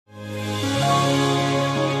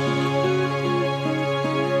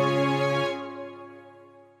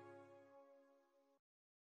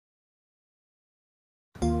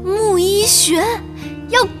群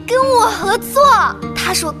要跟我合作，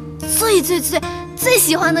他说最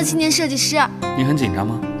喜欢的青年设计师。你很紧张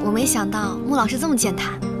吗？我没想到穆老师这么健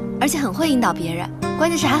谈，而且很会引导别人，关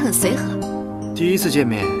键是还很随和。第一次见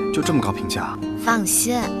面就这么高评价？放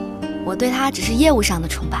心，我对他只是业务上的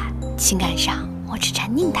崇拜，情感上我只沾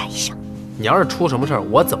宁大一声。你要是出什么事儿，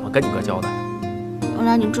我怎么跟你哥交代？原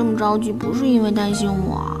来你这么着急，不是因为担心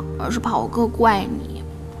我，而是怕我哥怪你。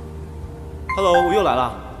Hello， 我又来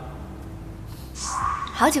了。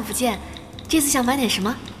好久不见，这次想买点什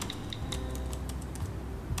么？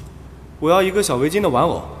我要一个小围巾的玩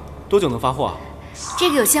偶，多久能发货啊？这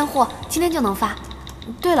个有现货，今天就能发。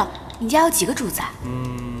对了，你家有几个主子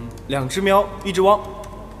2只喵，1只汪。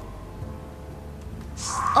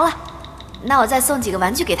欧了，那我再送几个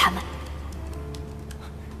玩具给他们。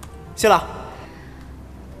谢了。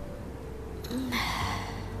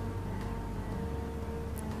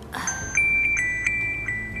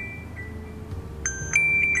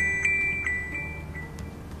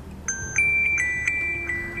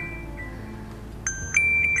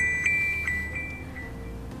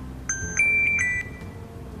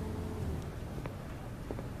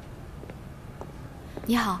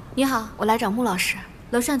你好，你好，我来找穆老师，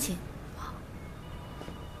楼上请。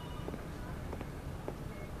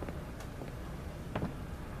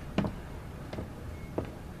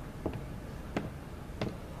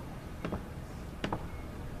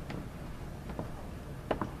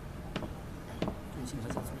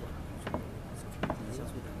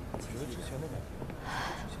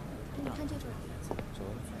你看这种，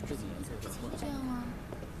这样吗？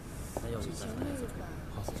之前那个版，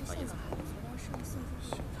其实现在还有到上色。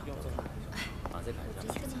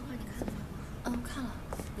这个漫画你看了吗？看了。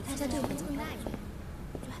你看一下这个本子更大一点，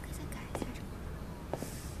我觉得还可以再改一下这个。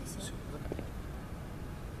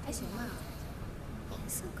还行吧，颜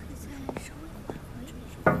色可以再稍微缓和一点。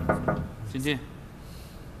请进。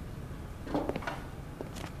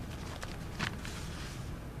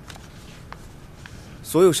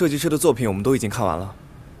所有设计师的作品我们都已经看完了，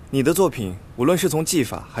你的作品无论是从技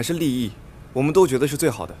法还是立意，我们都觉得是最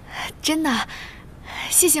好的。真的，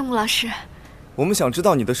谢谢穆老师。我们想知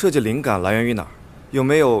道你的设计灵感来源于哪儿，有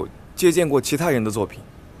没有借鉴过其他人的作品？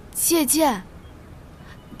借鉴？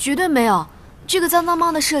绝对没有，这个脏脏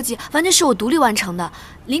猫的设计完全是我独立完成的，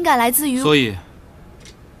灵感来自于……所以，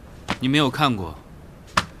你没有看过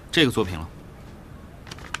这个作品了？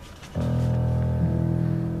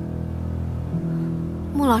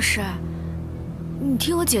穆老师，你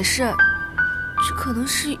听我解释，这可能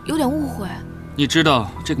是有点误会。你知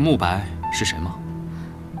道这个慕白是谁吗？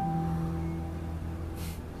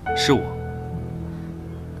是我。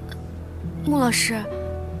穆老师，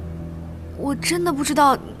我真的不知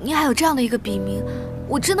道您还有这样的一个笔名，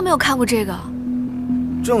我真的没有看过这个。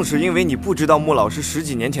正是因为你不知道穆老师10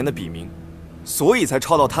几年前的笔名，所以才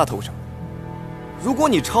抄到他头上。如果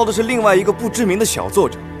你抄的是另外一个不知名的小作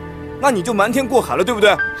者，那你就瞒天过海了，对不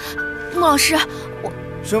对？穆老师，我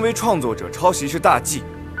身为创作者，抄袭是大忌，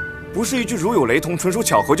不是一句如有雷同、纯属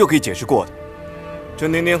巧合就可以解释过的。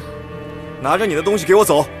郑丁丁，拿着你的东西给我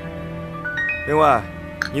走。另外，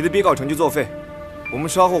你的笔稿程序作废，我们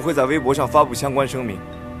稍后会在微博上发布相关声明。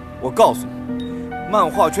我告诉你，漫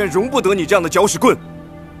画圈容不得你这样的搅屎棍。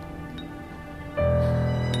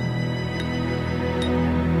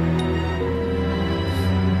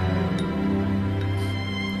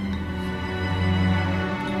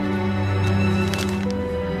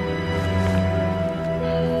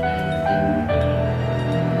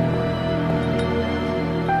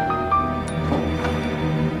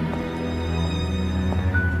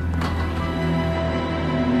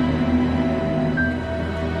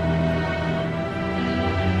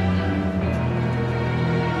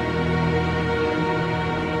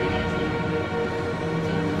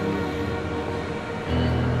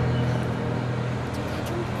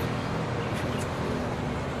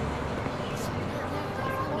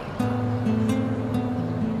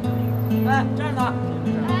哎，站着。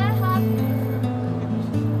哎，好。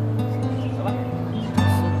走吧。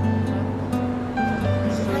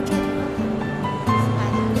喜欢这个吗？买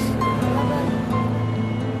的是，要不要？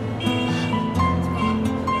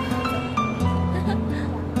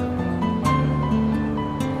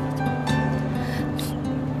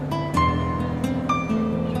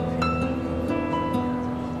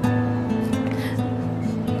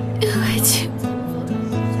岳伟清。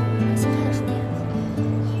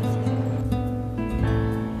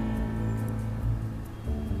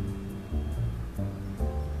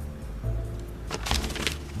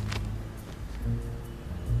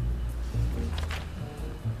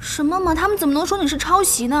什么嘛？他们怎么能说你是抄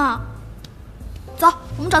袭呢？走，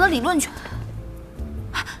我们找他理论去。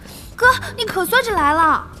哥，你可算是来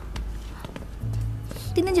了。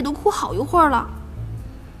丁丁姐都哭好一会儿了，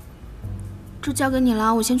这交给你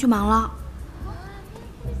了，我先去忙了。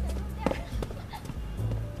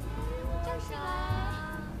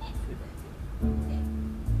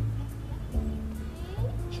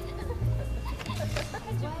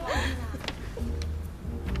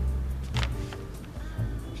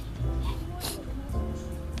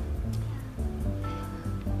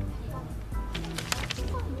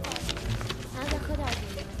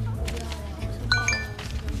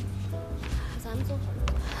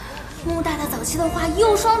穆大大早期的画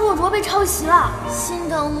又双若浊被抄袭了，心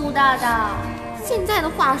疼穆大大。现在的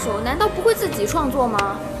画手难道不会自己创作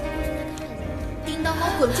吗？叮当猫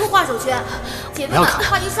滚出画手圈！姐妹们，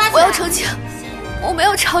话题刷起来！我要澄清，我没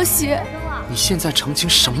有抄袭。你现在澄清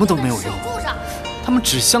什么都没有用，他们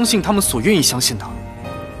只相信他们所愿意相信的。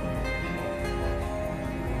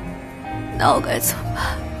那我该怎么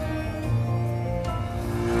办？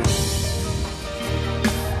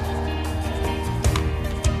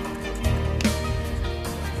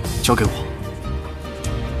交给我，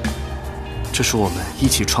这是我们一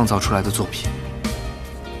起创造出来的作品，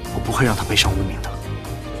我不会让它背上污名的。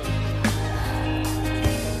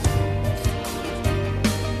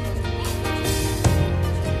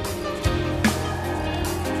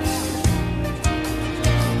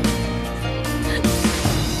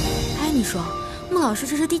哎，你说，穆老师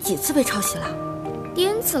这是第几次被抄袭了？第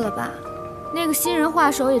N 次了吧？那个新人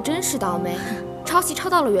画手也真是倒霉，抄袭抄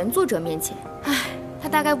到了原作者面前。唉。他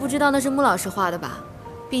大概不知道那是穆老师画的吧？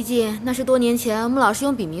毕竟那是多年前穆老师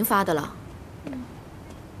用笔名发的了。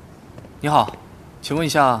你好，请问一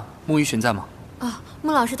下穆一寻在吗？啊，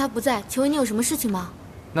穆老师他不在，请问你有什么事情吗？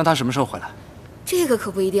那他什么时候回来？这个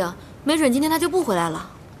可不一定，没准今天他就不回来了。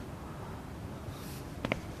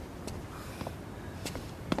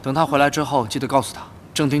等他回来之后，记得告诉他，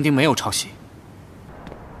郑丁丁没有抄袭。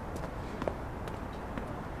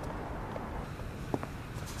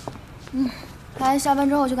哎，下班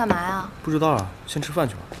之后去干嘛呀？不知道啊，先吃饭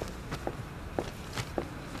去吧。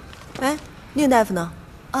哎，宁大夫呢？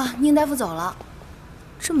啊，宁大夫走了。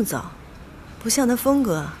这么早，不像他风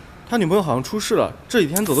格啊。他女朋友好像出事了，这几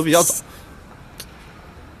天走得比较早。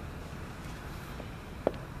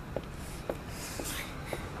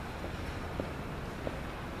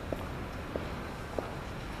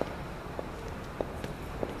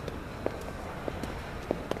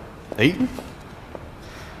哎，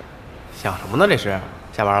想什么呢？这是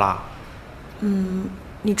下班啦？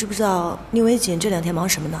你知不知道宁伟锦这2天忙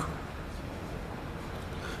什么呢？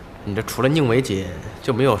你这除了宁伟锦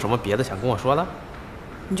就没有什么别的想跟我说的？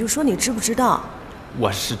你就说你知不知道？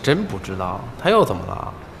我是真不知道，他又怎么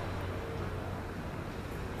了？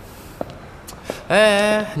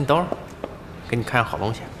哎，你等会儿，给你看样好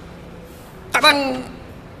东西。当当，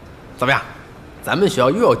怎么样？咱们学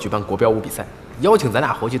校又要举办国标舞比赛，邀请咱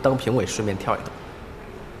俩回去当评委，顺便跳一段。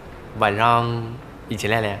晚上一起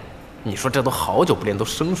练练。你说这都好久不练，都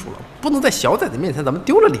生疏了，不能在小崽子面前咱们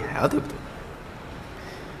丢了脸啊，对不对？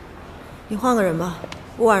你换个人吧，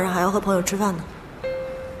我晚上还要和朋友吃饭呢。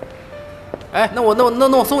哎，那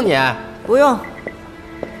我送你。不用。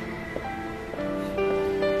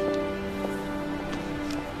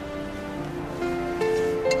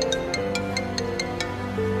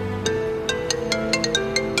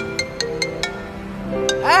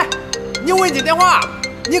哎，宁伟锦电话，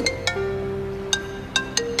你。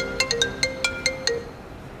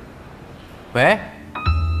喂，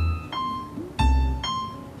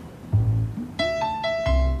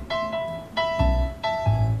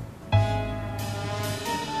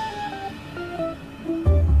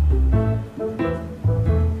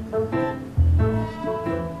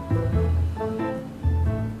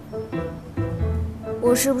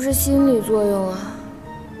我是不是心理作用啊？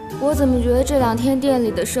我怎么觉得这2天店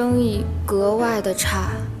里的生意格外的差？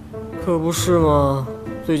可不是嘛，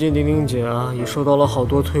最近丁丁姐啊也收到了好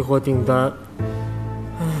多退货订单。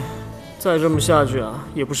唉，再这么下去啊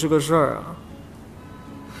也不是个事儿啊。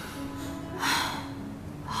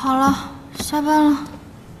好了，下班了。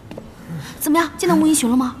怎么样，见到穆一寻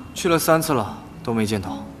了吗？去了3次了，都没见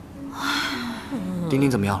到。丁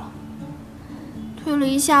丁怎么样了？退了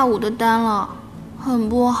1下午的单了，很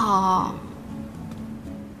不好。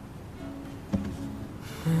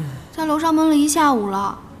在楼上闷了1下午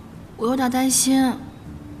了，我有点担心。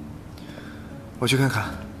我去看看。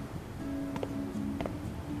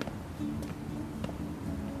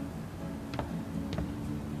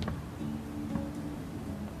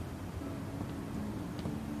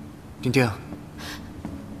丁丁，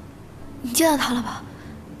你见到他了吧？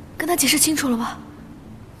跟他解释清楚了吧？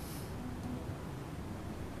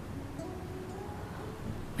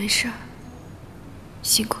没事儿。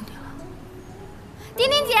辛苦你了。丁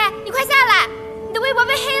丁姐，你快下来，你的微博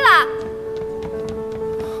被黑了。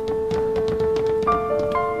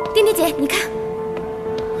丁丁姐，你看，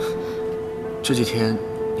这几天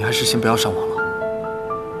你还是先不要上网了。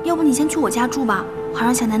要不你先去我家住吧，好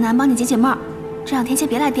让小楠楠帮你解解闷儿。这2天先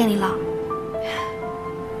别来店里了。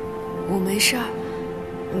我没事儿，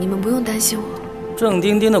你们不用担心我。郑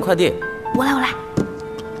丁丁的快递，我来。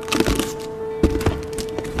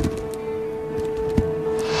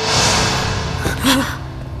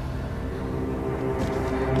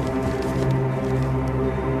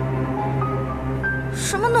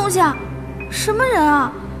什么东西啊？什么人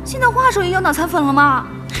啊？现在画手也有脑残粉了吗？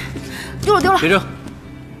丢了！别扔，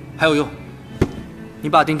还有用。你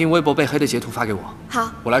把丁丁微博被黑的截图发给我，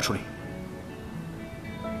好，我来处理。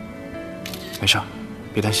没事，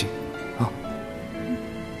别担心，啊。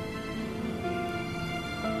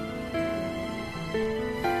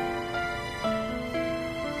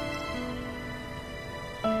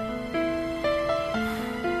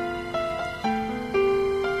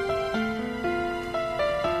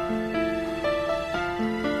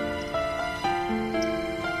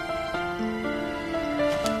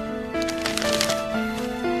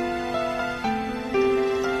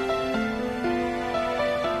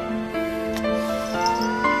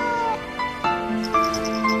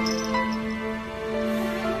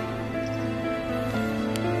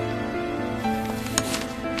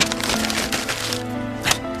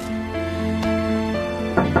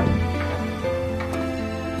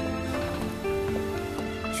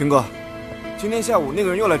勋哥，今天下午那个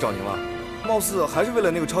人又来找您了，貌似还是为了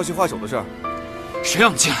那个抄袭画手的事儿。谁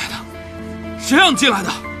让你进来的？谁让你进来的？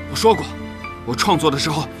我说过，我创作的时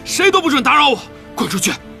候谁都不准打扰我，滚出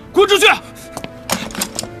去！滚出去！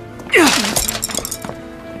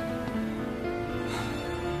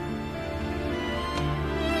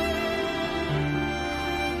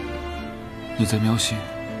你在喵星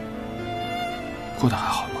过得还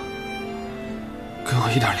好吗？给我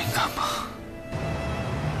一点灵感吧。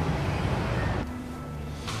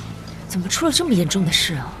怎么出了这么严重的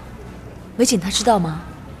事啊？维锦他知道吗？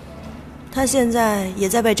他现在也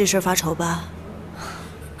在为这事发愁吧？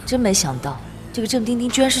真没想到，这个郑丁丁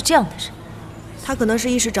居然是这样的人。他可能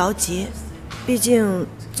是一时着急，毕竟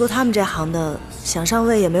做他们这行的，想上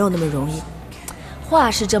位也没有那么容易。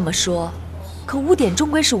话是这么说，可污点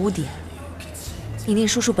终归是污点。宁宁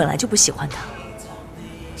叔叔本来就不喜欢他，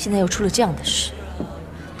现在又出了这样的事。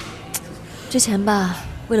之前吧，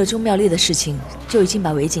为了钟妙丽的事情，就已经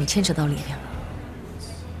把维锦牵扯到里面了。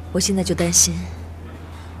我现在就担心，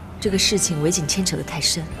这个事情维锦牵扯得太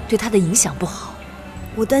深，对他的影响不好。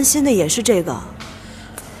我担心的也是这个。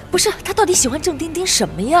不是，他到底喜欢郑丁丁什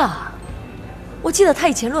么呀？我记得他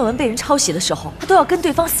以前论文被人抄袭的时候，他都要跟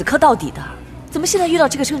对方死磕到底的。怎么现在遇到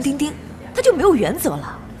这个郑丁丁，他就没有原则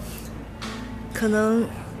了？可能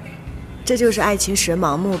这就是爱情使人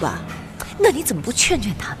盲目吧。那你怎么不劝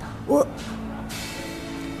劝他呢？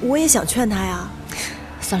我也想劝他呀。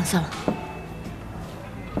算了，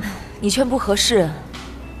你劝不合适，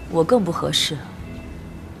我更不合适。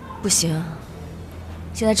不行，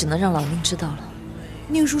现在只能让老宁知道了。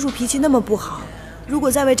宁叔叔脾气那么不好，如果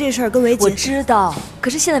再为这事儿跟维锦……我知道，可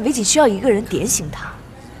是现在维锦需要一个人点醒他，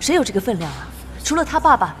谁有这个分量啊？除了他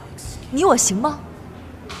爸爸，你我行吗？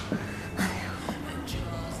哎呀，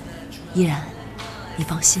依然，你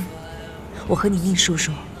放心，我和你宁叔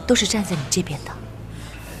叔都是站在你这边的。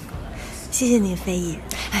谢谢你，飞姨。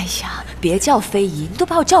哎呀，别叫飞姨，你都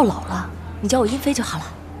把我叫老了，你叫我英飞就好了。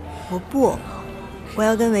我不，我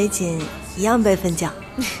要跟维锦一样辈分叫。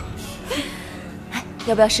哎，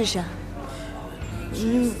要不要试试啊？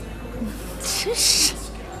真是。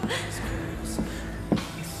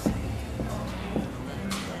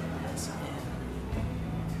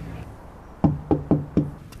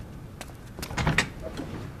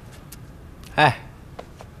哎。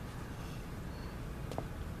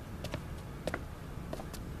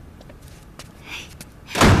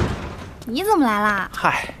你怎么来啦？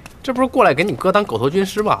嗨，这不是过来给你哥当狗头军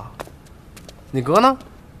师吗？你哥呢？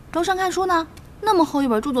楼上看书呢，那么厚一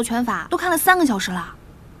本著作权法，都看了3个小时了。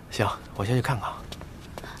行，我先去看看。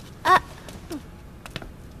哎，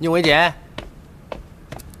宁维姐，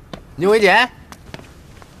宁维姐，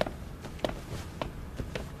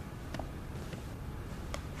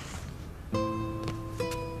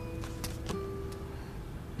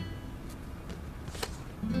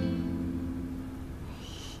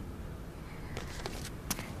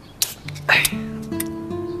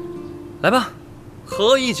来吧，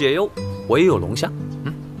何以解忧，唯有龙虾。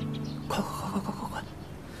快！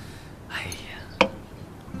哎呀，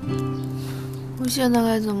我现在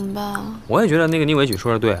该怎么办啊？我也觉得那个宁维举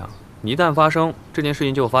说的对啊，你一旦发生这件事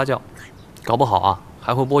情就发酵，搞不好啊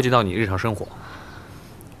还会波及到你日常生活。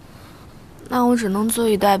那我只能坐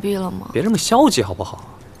以待毙了吗？别这么消极好不好？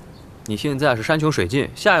你现在是山穷水尽，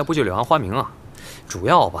下一步就柳暗花明啊。主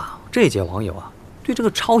要吧，这届网友啊对这个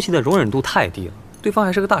抄袭的容忍度太低了，对方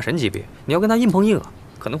还是个大神级别，你要跟他硬碰硬啊，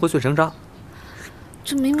可能会碎成渣。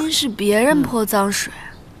这明明是别人泼脏水，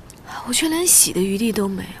我却连洗的余地都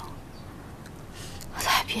没有，我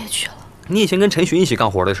太憋屈了。你以前跟陈寻一起干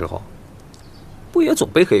活的时候，不也总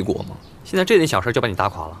背黑锅吗？现在这点小事就把你打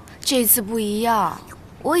垮了。这次不一样，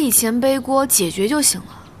我以前背锅解决就行了，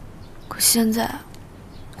可现在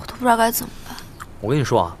我都不知道该怎么办。我跟你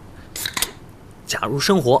说啊，假如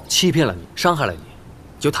生活欺骗了你，伤害了你，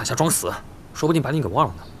就躺下装死，说不定把你给忘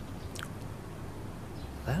了呢。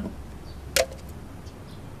来了。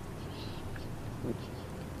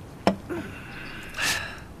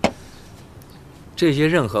这些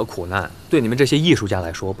任何苦难，对你们这些艺术家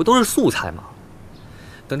来说，不都是素材吗？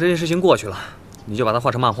等这件事情过去了，你就把它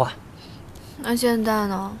画成漫画。那现在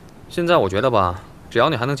呢？现在我觉得吧，只要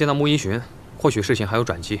你还能见到穆一寻，或许事情还有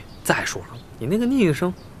转机。再说了，你那个宁医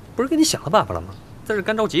生，不是给你想了办法了吗？在这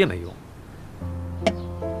干着急也没用。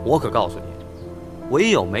我可告诉你，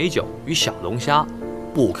唯有美酒与小龙虾，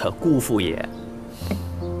不可辜负也。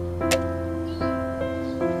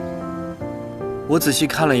我仔细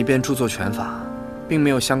看了一遍著作权法，并没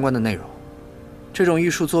有相关的内容。这种艺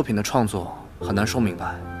术作品的创作很难说明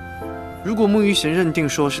白。如果穆一寻认定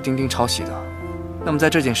说是丁丁抄袭的，那么在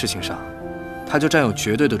这件事情上，他就占有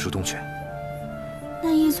绝对的主动权。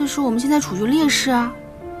那意思是我们现在处于劣势啊？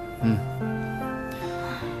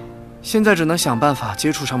现在只能想办法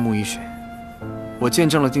接触上穆一寻。我见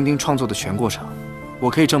证了丁丁创作的全过程，我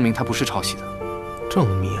可以证明他不是抄袭的。证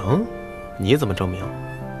明？你怎么证明？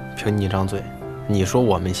凭你一张嘴，你说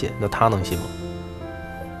我们信，那他能信吗？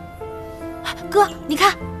哥，你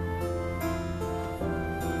看。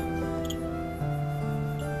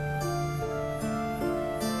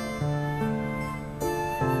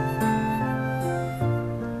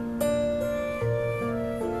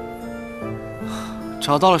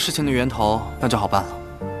找到了事情的源头，那就好办了。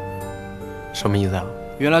什么意思啊？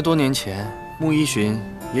原来多年前，穆一寻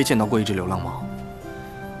也捡到过一只流浪猫。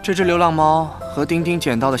这只流浪猫和丁丁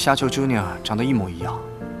捡到的虾球 Junior 长得一模一样，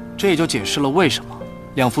这也就解释了为什么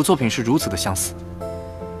两幅作品是如此的相似。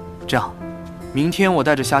这样，明天我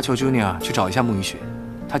带着虾球 Junior 去找一下穆一寻，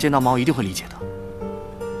他见到猫一定会理解的。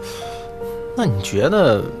那你觉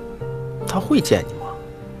得他会见你吗？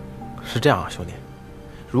是这样啊，兄弟。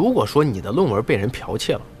如果说你的论文被人剽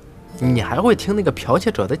窃了，你还会听那个剽窃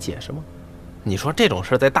者的解释吗？你说这种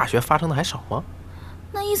事在大学发生的还少吗？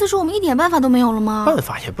那意思是我们一点办法都没有了吗？办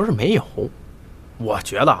法也不是没有，我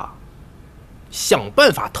觉得啊，想办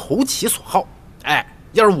法投其所好。哎，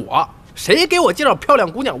要是我，谁给我介绍漂亮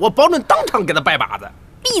姑娘，我保准当场给她拜把子。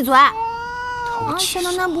闭嘴！小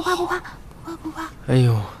楠楠不怕不怕不怕不怕。哎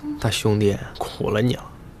呦，大兄弟，苦了你了。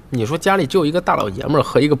你说家里就一个大老爷们儿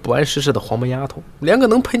和一个不谙世事的黄毛丫头，连个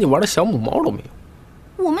能陪你玩的小母猫都没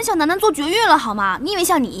有。我们小楠楠做绝育了好吗？你以为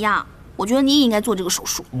像你一样？我觉得你也应该做这个手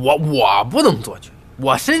术。我不能做绝育，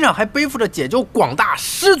我身上还背负着解救广大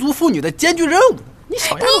失足妇女的艰巨任务。你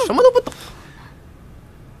小丫头什么都不懂。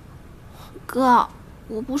哥，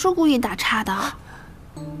我不是故意打岔的。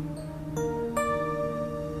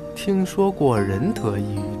听说过人得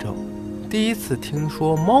抑郁症，第一次听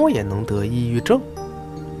说猫也能得抑郁症。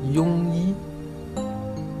庸医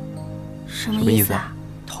什么意思啊？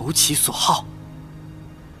投其所好。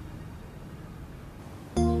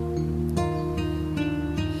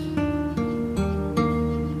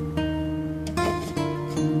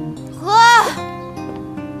喝，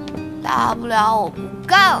大不了我不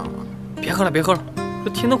干了。别喝了，别喝了，这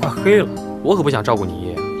天都快黑了，我可不想照顾你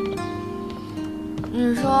爷爷。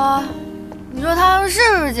你说他们是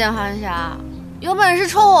不是键盘侠？有本事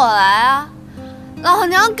冲我来啊！老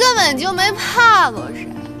娘根本就没怕过谁。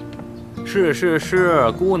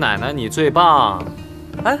是，姑奶奶你最棒。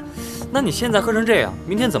哎，那你现在喝成这样，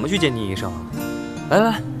明天怎么去见宁医生啊？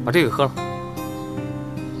来，把这个喝了。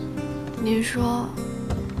你说，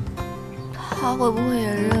他会不会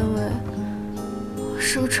也认为我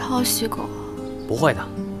是个抄袭狗啊？不会的，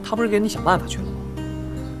他不是给你想办法去了吗？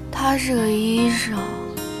他是个医生，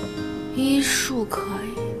医术可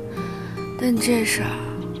以，但这事儿。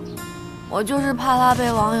我就是怕他被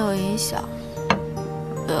网友影响，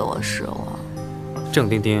对我失望。郑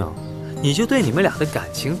丁丁啊，你就对你们俩的感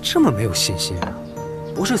情这么没有信心啊？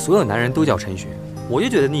不是所有男人都叫陈寻，我就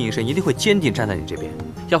觉得宁医生一定会坚定站在你这边。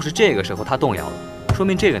要是这个时候他动摇了，说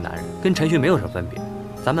明这个男人跟陈寻没有什么分别。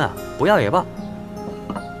咱们啊，不要也罢。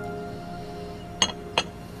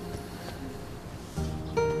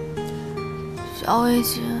小围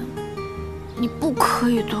巾，你不可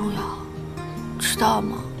以动摇，知道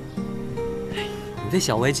吗？你的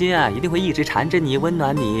小围巾啊，一定会一直缠着你，温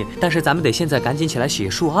暖你。但是咱们得现在赶紧起来洗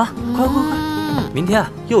漱啊！快快快！明天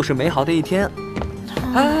啊，又是美好的一天。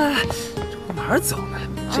哎，哪儿走呢？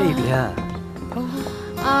这边。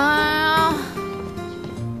哎呀，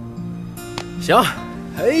行，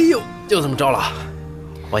哎呦，就这么着了，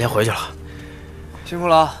我先回去了。辛苦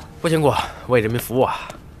了，不辛苦，为人民服务啊。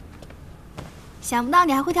想不到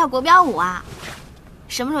你还会跳国标舞啊！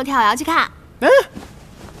什么时候跳？我要去看。哎，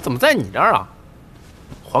怎么在你这儿啊？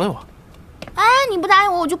还给我！哎，你不答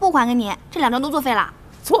应我，我就不还给你。这2张都作废了。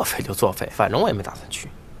作废就作废，反正我也没打算去。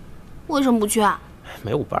为什么不去啊？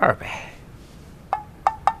没舞伴儿呗。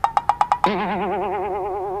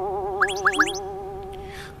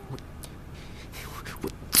我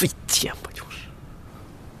最贱不就是？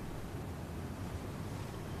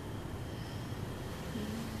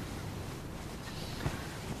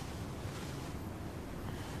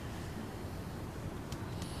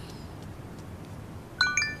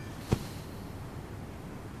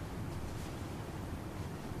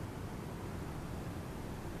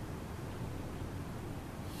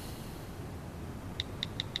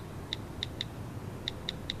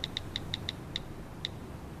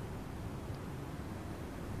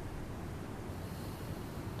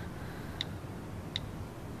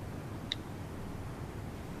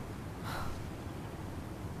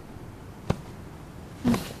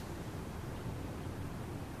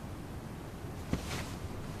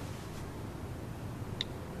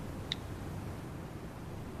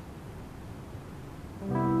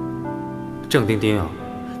郑丁丁啊，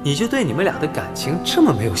你就对你们俩的感情这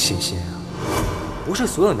么没有信心啊？不是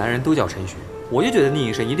所有男人都叫陈寻，我就觉得宁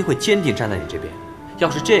医生一定会坚定站在你这边。要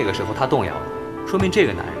是这个时候他动摇了，说明这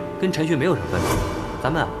个男人跟陈寻没有什么分别。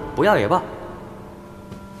咱们啊，不要也罢。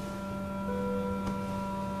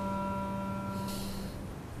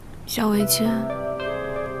小围巾，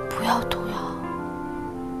不要动摇。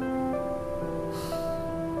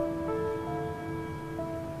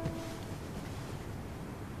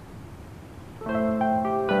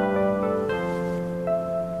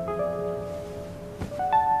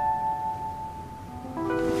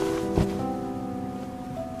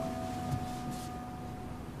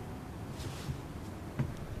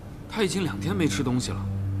他已经2天没吃东西了，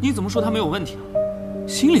你怎么说他没有问题呢？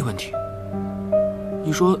心理问题？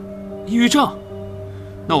你说抑郁症？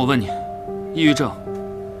那我问你，抑郁症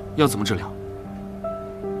要怎么治疗？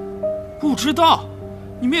不知道？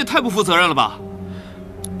你们也太不负责任了吧！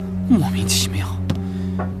莫名其妙。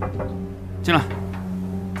进来。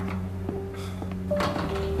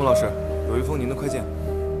穆老师，有一封您的快件。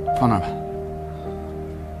放那儿吧。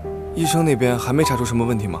医生那边还没查出什么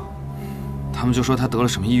问题吗？他们就说他得了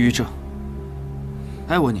什么抑郁症。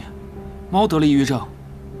哎，我问你，猫得了抑郁症，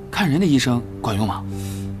看人的医生管用吗？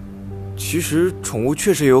其实宠物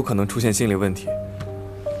确实也有可能出现心理问题。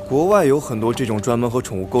国外有很多这种专门和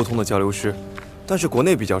宠物沟通的交流师，但是国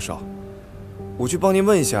内比较少。我去帮您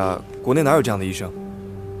问一下，国内哪有这样的医生？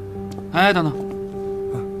哎，等等，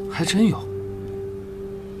还真有。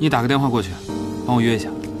你打个电话过去，帮我约一下。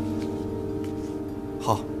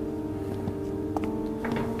好。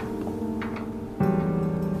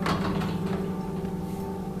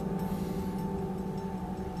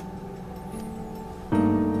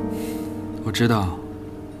我知道，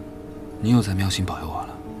你又在喵星保佑我了，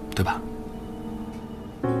对吧？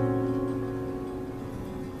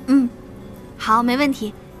嗯，好，没问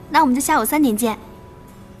题。那我们就下午3点见。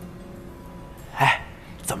哎，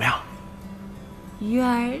怎么样？鱼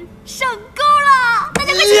儿上钩了，大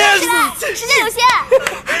家快行动起来，时间有限。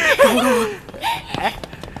哎，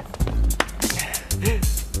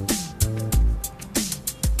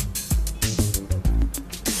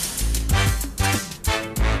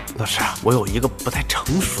老师，我有一个不太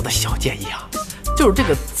成熟的小建议啊，就是这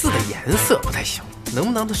个字的颜色不太行，能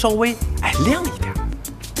不能稍微亮一点？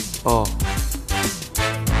哦。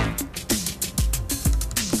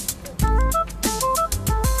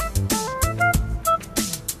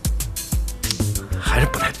还是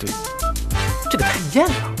不太对，这个太艳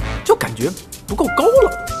了，就感觉不够高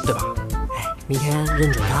了，对吧？哎，明天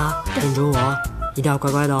认准他，认准我，一定要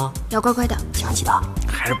乖乖的哦。要乖乖的，记得记得。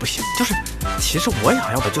还是不行，就是其实我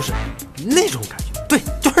想要的就是那种感觉，对，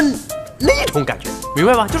就是那种感觉，明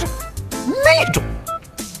白吧？就是那种。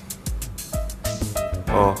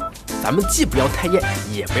哦，咱们既不要太艳，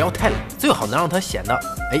也不要太冷，最好能让它显得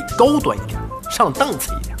高端一点，上档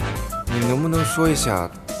次一点。你能不能说一下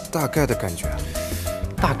大概的感觉？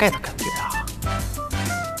大概的感觉啊，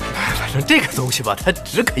反正这个东西吧，它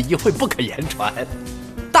只可意会不可言传，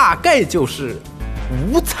大概就是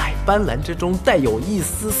五彩斑斓之中带有一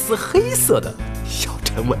丝丝黑色的小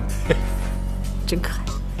沉稳，真可爱。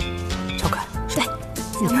超可爱。对，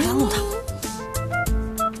你快让路他。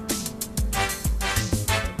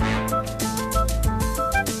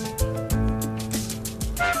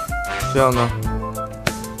这样呢？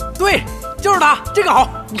对，就是它，这个好，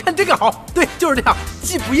你看这个好，对，就是这样，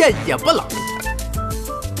既不艳也不冷。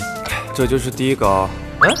这就是第一稿。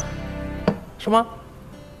嗯？是吗？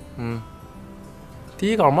嗯。第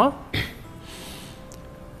一稿吗？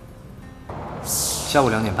下午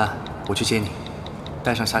2点半，我去接你，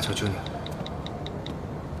带上夏球 Junior。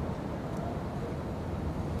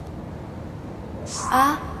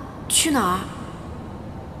啊？去哪儿？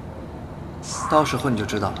到时候你就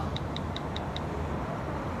知道了。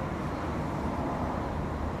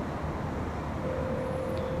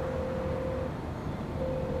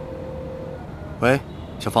喂，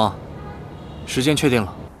小芳，时间确定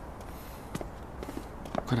了。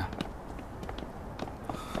快点。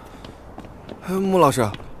穆老师，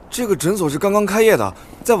这个诊所是刚刚开业的，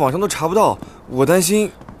在网上都查不到，我担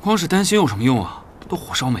心。光是担心有什么用啊？都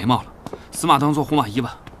火烧眉毛了，死马当做活马医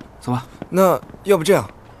吧。走吧。那要不这样，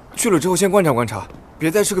去了之后先观察观察，别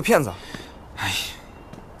再是个骗子。哎。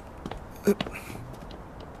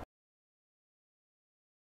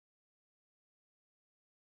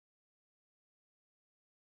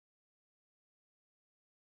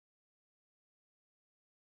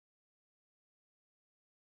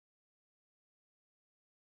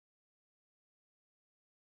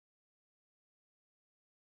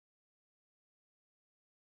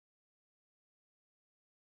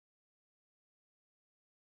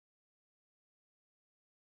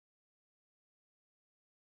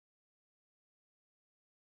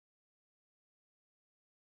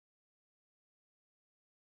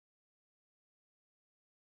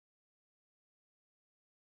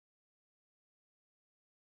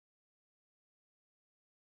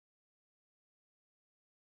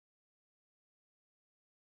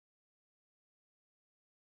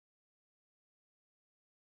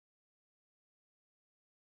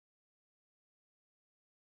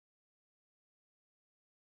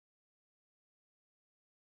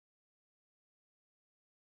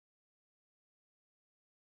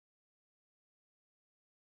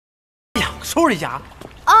收拾一下。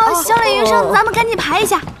哦，小磊、云生，咱们赶紧排一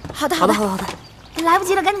下。好的，好的，好的，好的。来不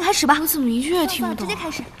及了，赶紧开始吧。我怎么一句也听不懂？直接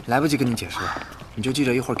开始。来不及跟你解释了，你就记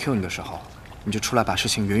着一会儿 Q 你的时候，你就出来把事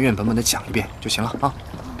情原原本本的讲一遍就行了啊。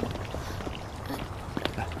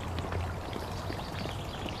来。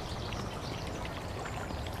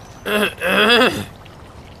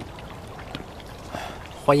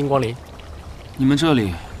欢迎光临。你们这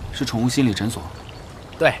里是宠物心理诊所？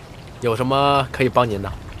对，有什么可以帮您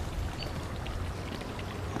的？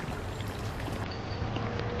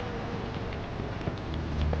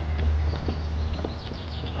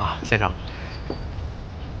先生，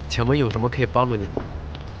请问有什么可以帮助您？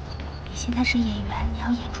你现在是演员，你要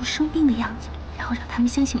演出生病的样子，然后让他们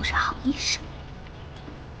相信我是好医生。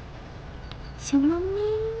小猫咪，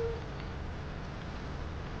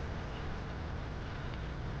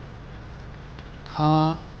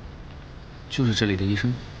他就是这里的医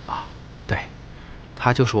生啊？对，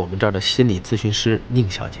他就是我们这儿的心理咨询师宁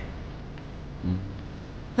小姐。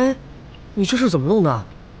哎，你这是怎么弄的？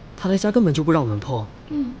他在家根本就不让我们碰。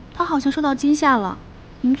他好像受到惊吓了。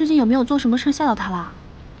你们最近有没有做什么事吓到他了？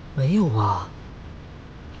没有啊。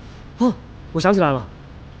哦，我想起来了，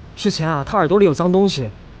之前啊，他耳朵里有脏东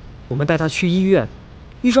西，我们带他去医院，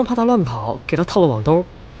医生怕他乱跑，给他套了网兜，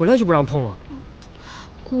回来就不让碰了。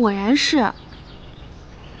果然是。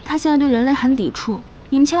他现在对人类很抵触，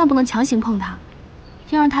你们千万不能强行碰他，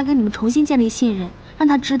要让他跟你们重新建立信任，让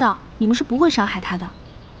他知道你们是不会伤害他的。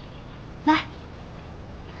来。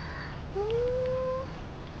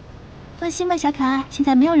放心吧，小可爱，现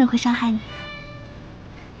在没有人会伤害你。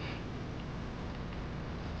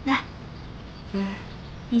来，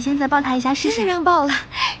你现在抱他一下试试。当然抱了，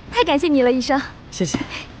太感谢你了，医生。谢谢。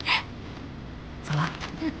走了，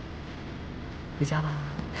回家吧。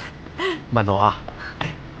慢走啊。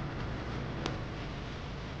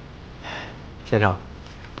先生，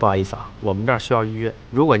不好意思啊，我们这儿需要预约。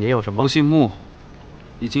如果您有什么……我姓穆，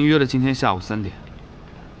已经约了今天下午3点。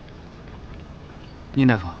宁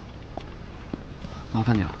大夫。麻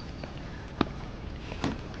烦你了。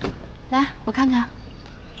来，我看看。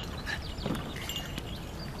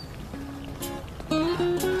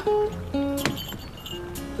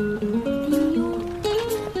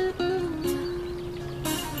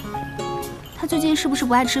他最近是不是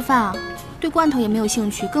不爱吃饭啊？对罐头也没有兴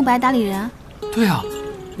趣，更不爱搭理人。对啊，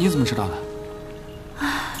你怎么知道的？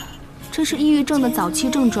这是抑郁症的早期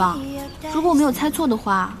症状。如果我没有猜错的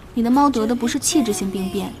话，你的猫得的不是器质性病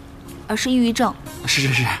变，而是抑郁症。是，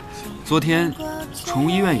昨天宠物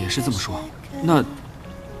医院也是这么说。那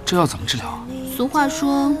这要怎么治疗啊？俗话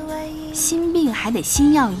说，心病还得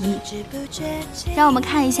心药医。让我们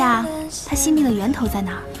看一下他心病的源头在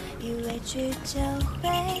哪儿。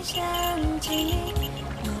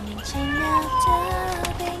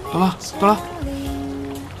多拉，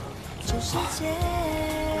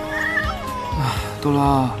多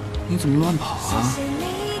拉，你怎么乱跑啊？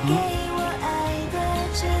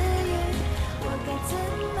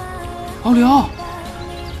奥利奥，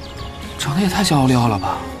长得也太像奥利奥了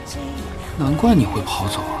吧？难怪你会跑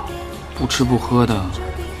走啊，不吃不喝的。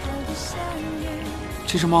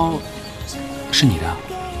这只猫是你的？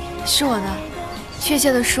是我的，确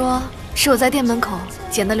切的说，是我在店门口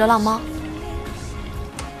捡的流浪猫。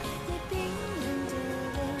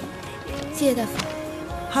谢谢大夫。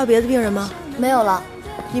还有别的病人吗？没有了。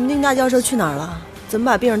你们宁大教授去哪儿了？怎么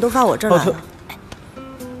把病人都发我这儿来了？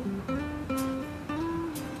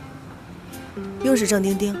又是郑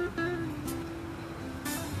丁丁。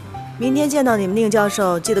明天见到你们宁教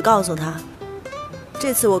授，记得告诉他，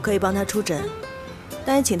这次我可以帮他出诊，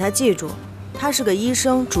但也请他记住，他是个医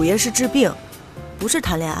生，主业是治病，不是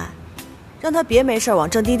谈恋爱，让他别没事往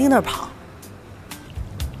郑丁丁那儿跑。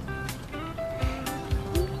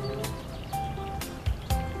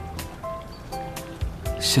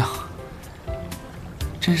像，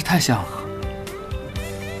真是太像了。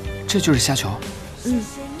这就是虾球。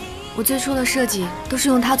我最初的设计都是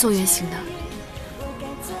用它做原型的。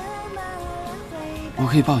我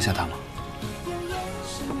可以抱一下它吗？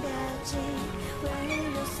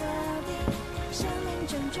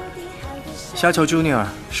虾球 Junior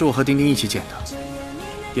是我和丁丁一起剪的，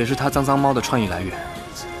也是他脏脏猫的创意来源。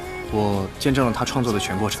我见证了他创作的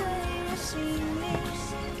全过程。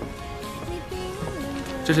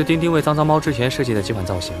这是丁丁为脏脏猫之前设计的几款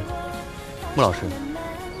造型。穆老师，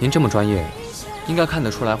您这么专业，应该看得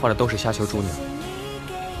出来画的都是虾球 Junior。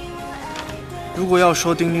如果要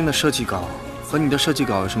说丁丁的设计稿和你的设计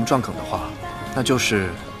稿有什么撞梗的话，那就是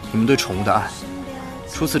你们对宠物的爱。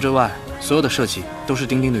除此之外，所有的设计都是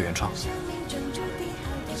丁丁的原创。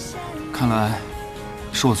看来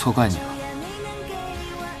是我错怪你了。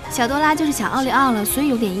小多拉就是想奥利奥了，所以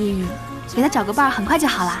有点抑郁，给他找个伴儿，很快就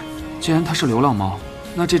好啦。既然它是流浪猫，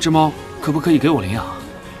那这只猫可不可以给我领养？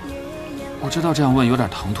我知道这样问有点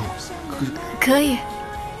唐突，可是可以。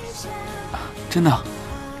真的？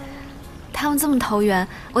他们这么投缘，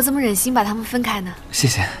我怎么忍心把他们分开呢？谢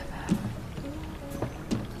谢。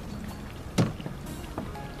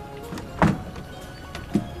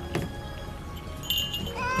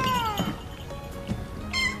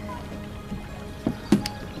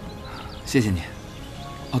谢谢你。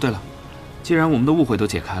哦，对了，既然我们的误会都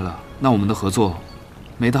解开了，那我们的合作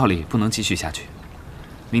没道理不能继续下去。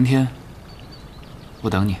明天我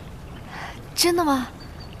等你。真的吗？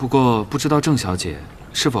不过不知道郑小姐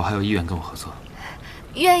是否还有意愿跟我合作？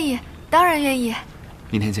愿意，当然愿意。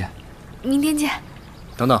明天见。明天见。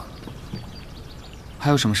等等，还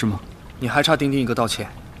有什么事吗？你还差丁丁一个道歉。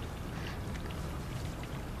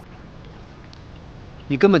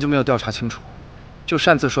你根本就没有调查清楚，就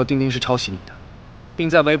擅自说丁丁是抄袭你的，并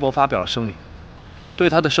在微博发表了声明，对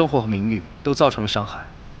他的生活和名誉都造成了伤害。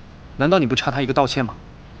难道你不差他一个道歉吗？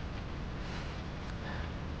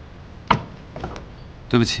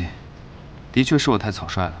对不起，的确是我太草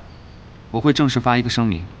率了，我会正式发一个声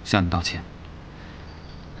明向你道歉。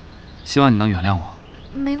希望你能原谅我。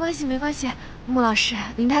没关系，没关系，穆老师，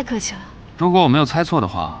您太客气了。如果我没有猜错的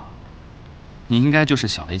话，你应该就是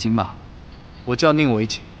小雷金吧？我叫宁维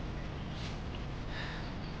锦。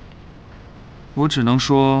我只能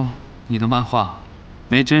说，你的漫画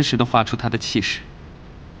没真实的画出他的气势。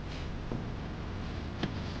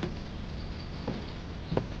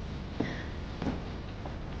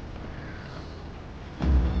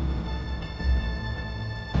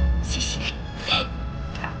谢谢。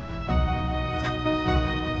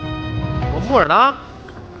我木耳呢？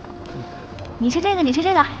你吃这个，你吃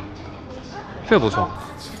这个。这不错。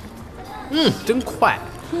真快。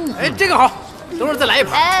哎，这个好，等会儿再来一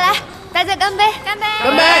盘。来，大家干杯！干杯！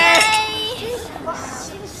干杯！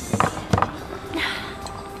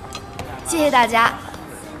谢谢大家，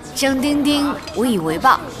郑丁丁无以为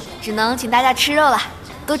报，只能请大家吃肉了，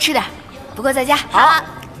多吃点。不过在家。好。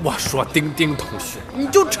我说丁丁同学，你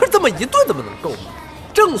就吃这么一顿怎么能够吗？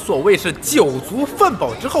正所谓是酒足饭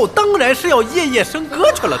饱之后，当然是要夜夜笙歌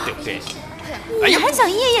去了，对不对？你还想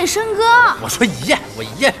夜夜笙歌？我说一夜，我一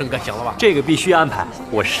夜笙歌行了吧？这个必须安排，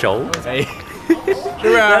我熟。哎，是不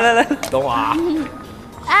是？来，等我啊！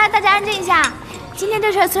哎，大家安静一下。今天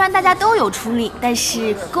这事儿虽然大家都有出力，但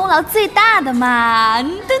是功劳最大的嘛，噔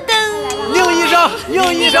噔。宁医生，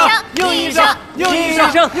宁医生，宁医生，宁医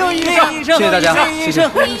生，宁医生，谢谢大家，谢谢。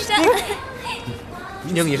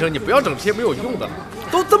宁医生，你不要整这些没有用的，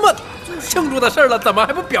都这么庆祝的事儿了，怎么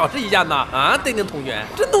还不表示一下呢？啊，丁丁同学，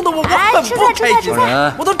这弄得我很不开心，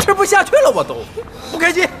我都吃不下去了，我都不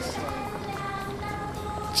开心。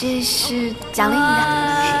这是奖励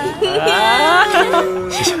你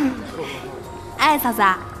的，谢谢。哎，嫂子，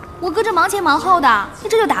我哥这忙前忙后的，你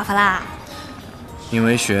这就打发啦？宁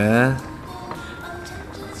为玄，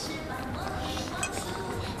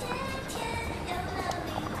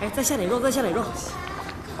哎，再下点肉，再下点肉。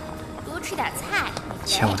多吃点菜。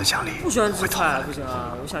欠我的奖励。不喜欢吃菜，不行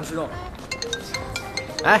啊，我想吃肉。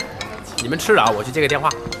哎，你们吃着啊，我去接个电话。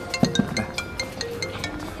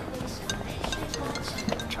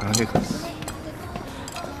尝尝这个。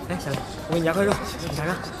哎，小丽，我给你夹块肉，你尝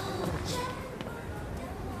尝。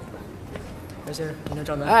哎，先生，您的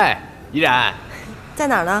账单。哎，依然在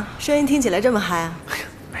哪儿呢？声音听起来这么嗨啊！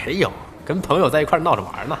没有，跟朋友在一块闹着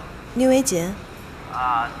玩呢。宁为锦。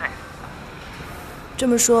啊，对。这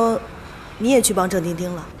么说，你也去帮郑丁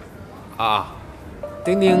丁了？啊，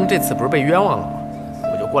丁丁这次不是被冤枉了吗？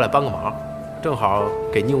我就过来帮个忙，正好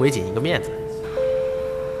给宁为锦一个面子。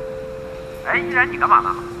哎，依然你干嘛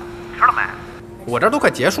呢？吃了没？我这都快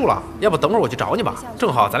结束了，要不等会儿我去找你吧，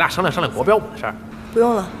正好咱俩商量商量国标舞的事儿。不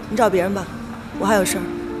用了，你找别人吧，我还有事儿，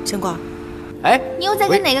先挂。哎，你又在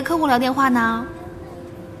跟哪个客户聊电话呢？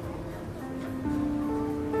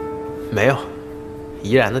没有，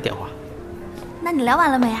依然的电话。那你聊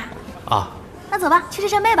完了没啊？啊，那走吧，去吃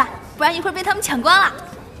扇贝吧，不然一会儿被他们抢光了。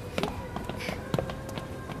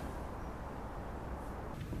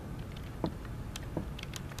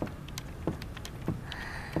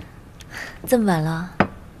这么晚了，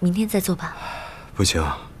明天再做吧。不行，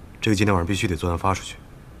这个今天晚上必须得做完发出去。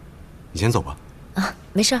你先走吧。啊，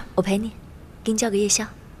没事儿，我陪你，给你叫个夜宵。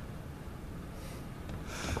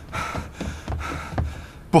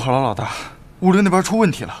不好了，老大，物流那边出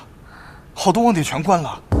问题了，好多网点全关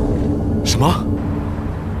了。什么？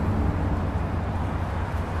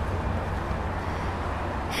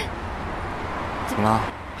怎么了？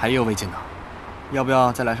还意犹未尽呢？要不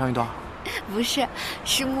要再来上一段？不是，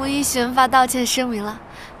是穆一璇发道歉声明了。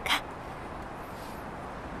看，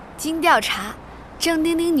经调查，郑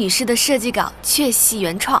丁丁女士的设计稿确系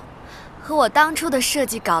原创，和我当初的设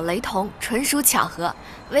计稿雷同，纯属巧合。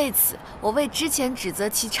为此，我为之前指责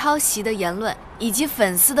其抄袭的言论以及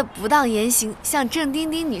粉丝的不当言行，向郑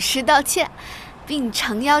丁丁女士道歉，并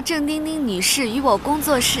诚邀郑丁丁女士与我工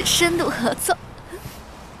作室深度合作。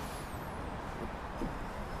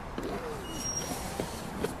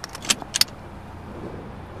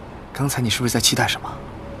刚才你是不是在期待什么？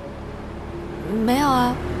没有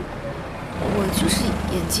啊，我就是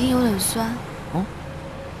眼睛有点酸。哦，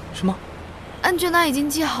是吗？安全带已经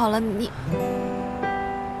系好了，你。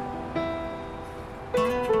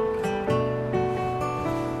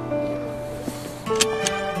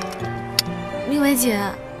宁伟姐，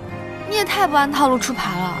你也太不按套路出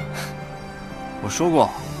牌了。我说过，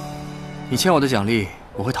你欠我的奖励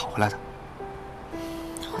我会讨回来的。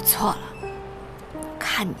我错了，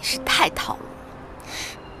看你是太套路了。